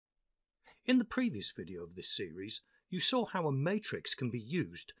In the previous video of this series, you saw how a matrix can be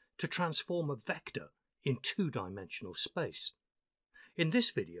used to transform a vector in two-dimensional space. In this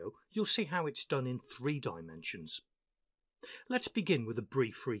video, you'll see how it's done in 3 dimensions. Let's begin with a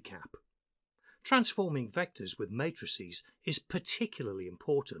brief recap. Transforming vectors with matrices is particularly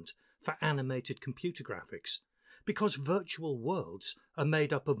important for animated computer graphics because virtual worlds are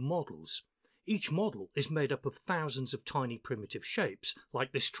made up of models. Each model is made up of thousands of tiny primitive shapes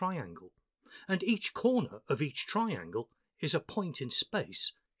like this triangle, and each corner of each triangle is a point in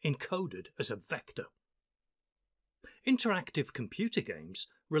space encoded as a vector. Interactive computer games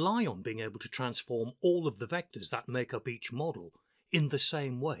rely on being able to transform all of the vectors that make up each model in the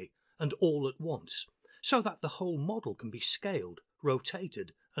same way and all at once, so that the whole model can be scaled,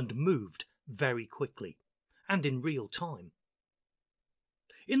 rotated, and moved very quickly, and in real time.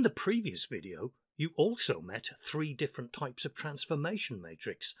 In the previous video, you also met 3 different types of transformation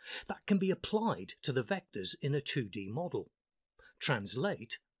matrix that can be applied to the vectors in a 2D model: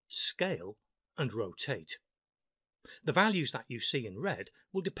 translate, scale, and rotate. The values that you see in red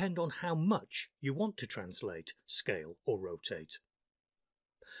will depend on how much you want to translate, scale, or rotate.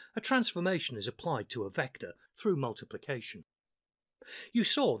 A transformation is applied to a vector through multiplication. You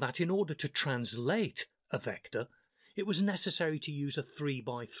saw that in order to translate a vector, it was necessary to use a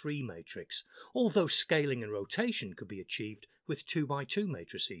 3x3 matrix, although scaling and rotation could be achieved with 2x2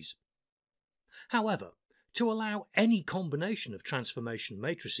 matrices. However, to allow any combination of transformation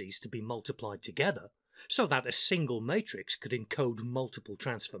matrices to be multiplied together, so that a single matrix could encode multiple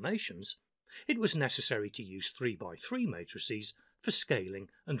transformations, it was necessary to use 3x3 matrices for scaling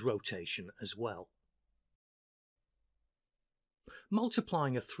and rotation as well.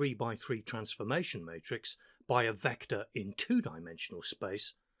 Multiplying a 3x3 transformation matrix by a vector in 2-dimensional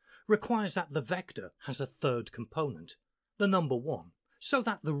space requires that the vector has a third component, the number 1, so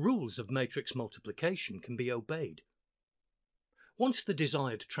that the rules of matrix multiplication can be obeyed. Once the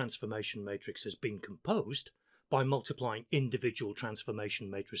desired transformation matrix has been composed by multiplying individual transformation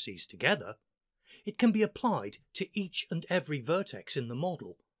matrices together, it can be applied to each and every vertex in the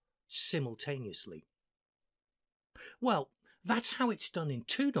model simultaneously. Well, that's how it's done in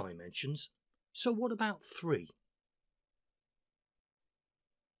 2 dimensions, so what about 3?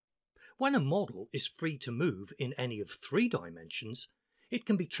 When a model is free to move in any of 3 dimensions, it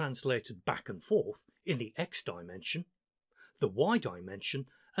can be translated back and forth in the x dimension, the y dimension,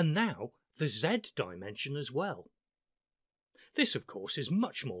 and now the z dimension as well. This, of course, is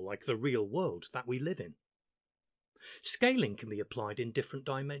much more like the real world that we live in. Scaling can be applied in different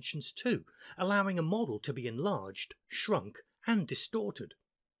dimensions too, allowing a model to be enlarged, shrunk, and distorted.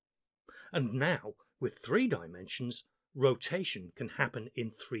 And now, with 3 dimensions, rotation can happen in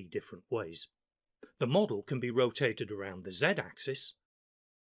 3 different ways. The model can be rotated around the z-axis,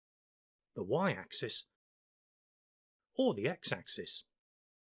 the y-axis, or the x-axis.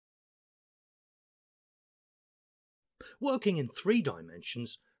 Working in 3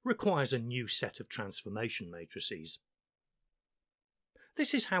 dimensions requires a new set of transformation matrices.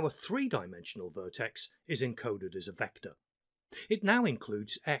 This is how a 3-dimensional vertex is encoded as a vector. It now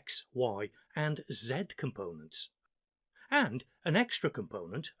includes x, y, and z components, and an extra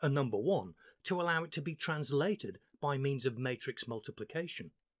component, a number 1, to allow it to be translated by means of matrix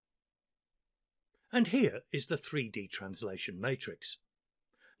multiplication. And here is the 3D translation matrix.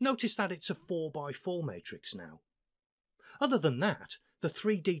 Notice that it's a 4x4 matrix now. Other than that, the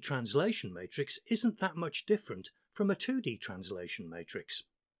 3D translation matrix isn't that much different from a 2D translation matrix.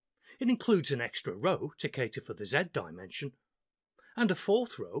 It includes an extra row to cater for the z dimension, and a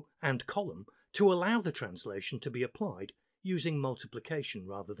 4th row and column to allow the translation to be applied using multiplication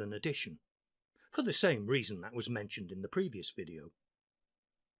rather than addition, for the same reason that was mentioned in the previous video.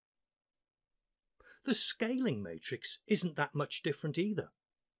 The scaling matrix isn't that much different either.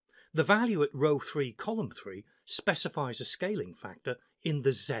 The value at row 3, column 3 specifies a scaling factor in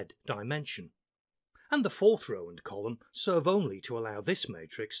the z dimension, and the 4th row and column serve only to allow this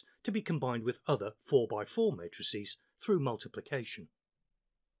matrix to be combined with other 4x4 matrices through multiplication.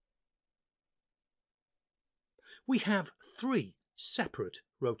 We have 3 separate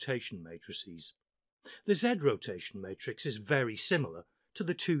rotation matrices. The z rotation matrix is very similar to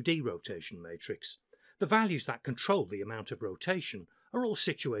the 2D rotation matrix. The values that control the amount of rotation are all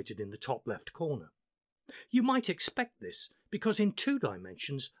situated in the top left corner. You might expect this because in 2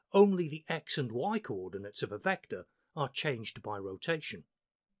 dimensions only the x and y coordinates of a vector are changed by rotation.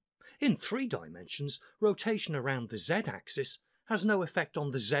 In 3 dimensions, rotation around the z-axis has no effect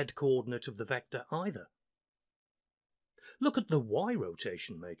on the z coordinate of the vector either. Look at the y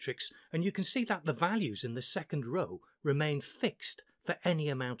rotation matrix and you can see that the values in the second row remain fixed for any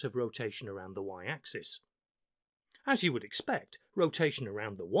amount of rotation around the y-axis. As you would expect, rotation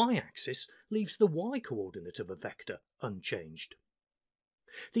around the y-axis leaves the y-coordinate of a vector unchanged.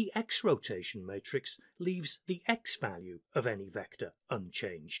 The x-rotation matrix leaves the x value of any vector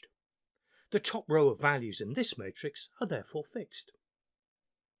unchanged. The top row of values in this matrix are therefore fixed.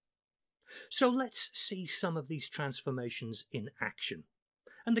 So let's see some of these transformations in action,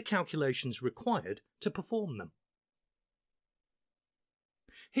 and the calculations required to perform them.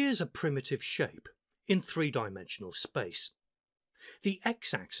 Here's a primitive shape in three-dimensional space. The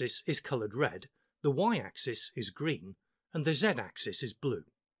x-axis is coloured red, the y-axis is green, and the z-axis is blue.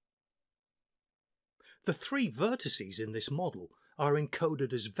 The three vertices in this model are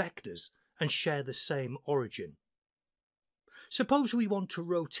encoded as vectors and share the same origin. Suppose we want to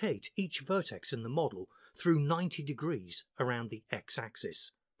rotate each vertex in the model through 90 degrees around the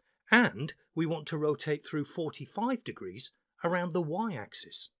x-axis, and we want to rotate through 45 degrees around the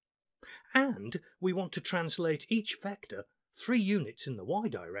y-axis, and we want to translate each vector 3 units in the y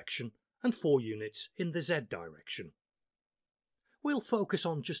direction and 4 units in the z direction. We'll focus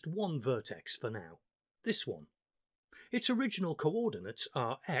on just one vertex for now, this one. Its original coordinates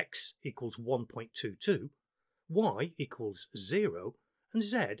are x equals 1.22, y equals 0, and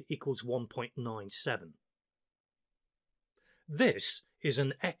z equals 1.97. This is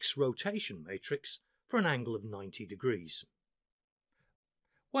an x rotation matrix for an angle of 90 degrees.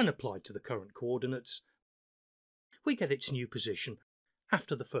 When applied to the current coordinates, we get its new position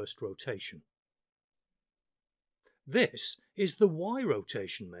after the first rotation. This is the y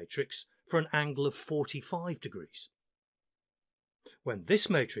rotation matrix for an angle of 45 degrees. When this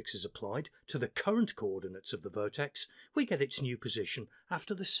matrix is applied to the current coordinates of the vertex, we get its new position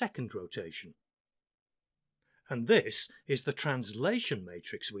after the second rotation. And this is the translation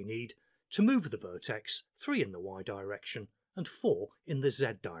matrix we need to move the vertex 3 in the y direction and 4 in the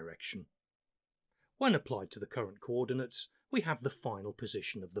z direction. When applied to the current coordinates, we have the final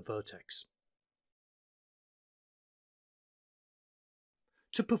position of the vertex.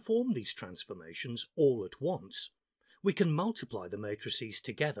 To perform these transformations all at once, we can multiply the matrices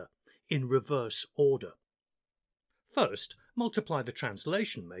together in reverse order. First, multiply the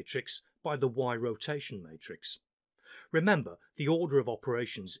translation matrix by the y rotation matrix. Remember, the order of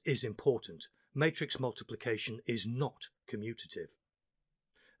operations is important. Matrix multiplication is not commutative.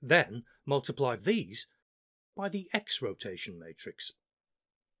 Then multiply these by the x rotation matrix.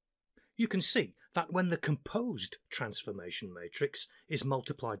 You can see that when the composed transformation matrix is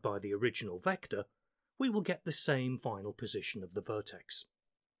multiplied by the original vector, we will get the same final position of the vertex.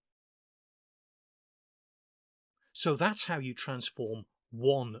 So that's how you transform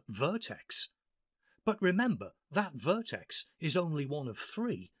one vertex. But remember, that vertex is only one of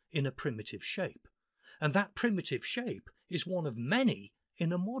 3 in a primitive shape, and that primitive shape is one of many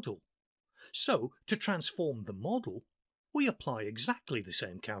in a model. So, to transform the model, we apply exactly the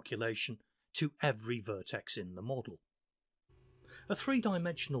same calculation to every vertex in the model. A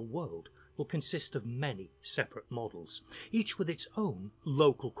three-dimensional world will consist of many separate models, each with its own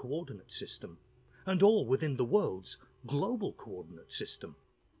local coordinate system, and all within the world's global coordinate system.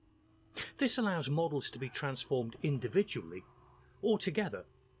 This allows models to be transformed individually or together.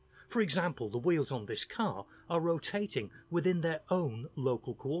 For example, the wheels on this car are rotating within their own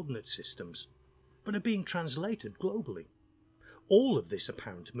local coordinate systems, but are being translated globally. All of this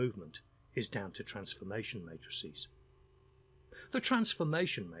apparent movement is down to transformation matrices. The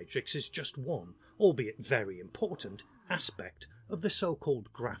transformation matrix is just one, albeit very important, aspect of the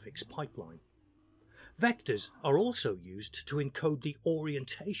so-called graphics pipeline. Vectors are also used to encode the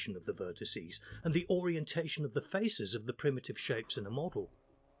orientation of the vertices and the orientation of the faces of the primitive shapes in a model.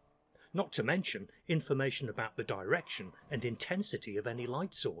 Not to mention information about the direction and intensity of any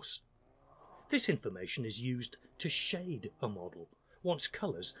light source. This information is used to shade a model once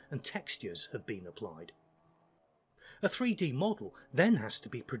colours and textures have been applied. A 3D model then has to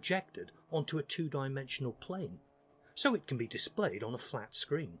be projected onto a two-dimensional plane, so it can be displayed on a flat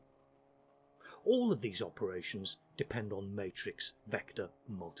screen. All of these operations depend on matrix vector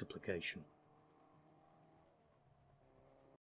multiplication.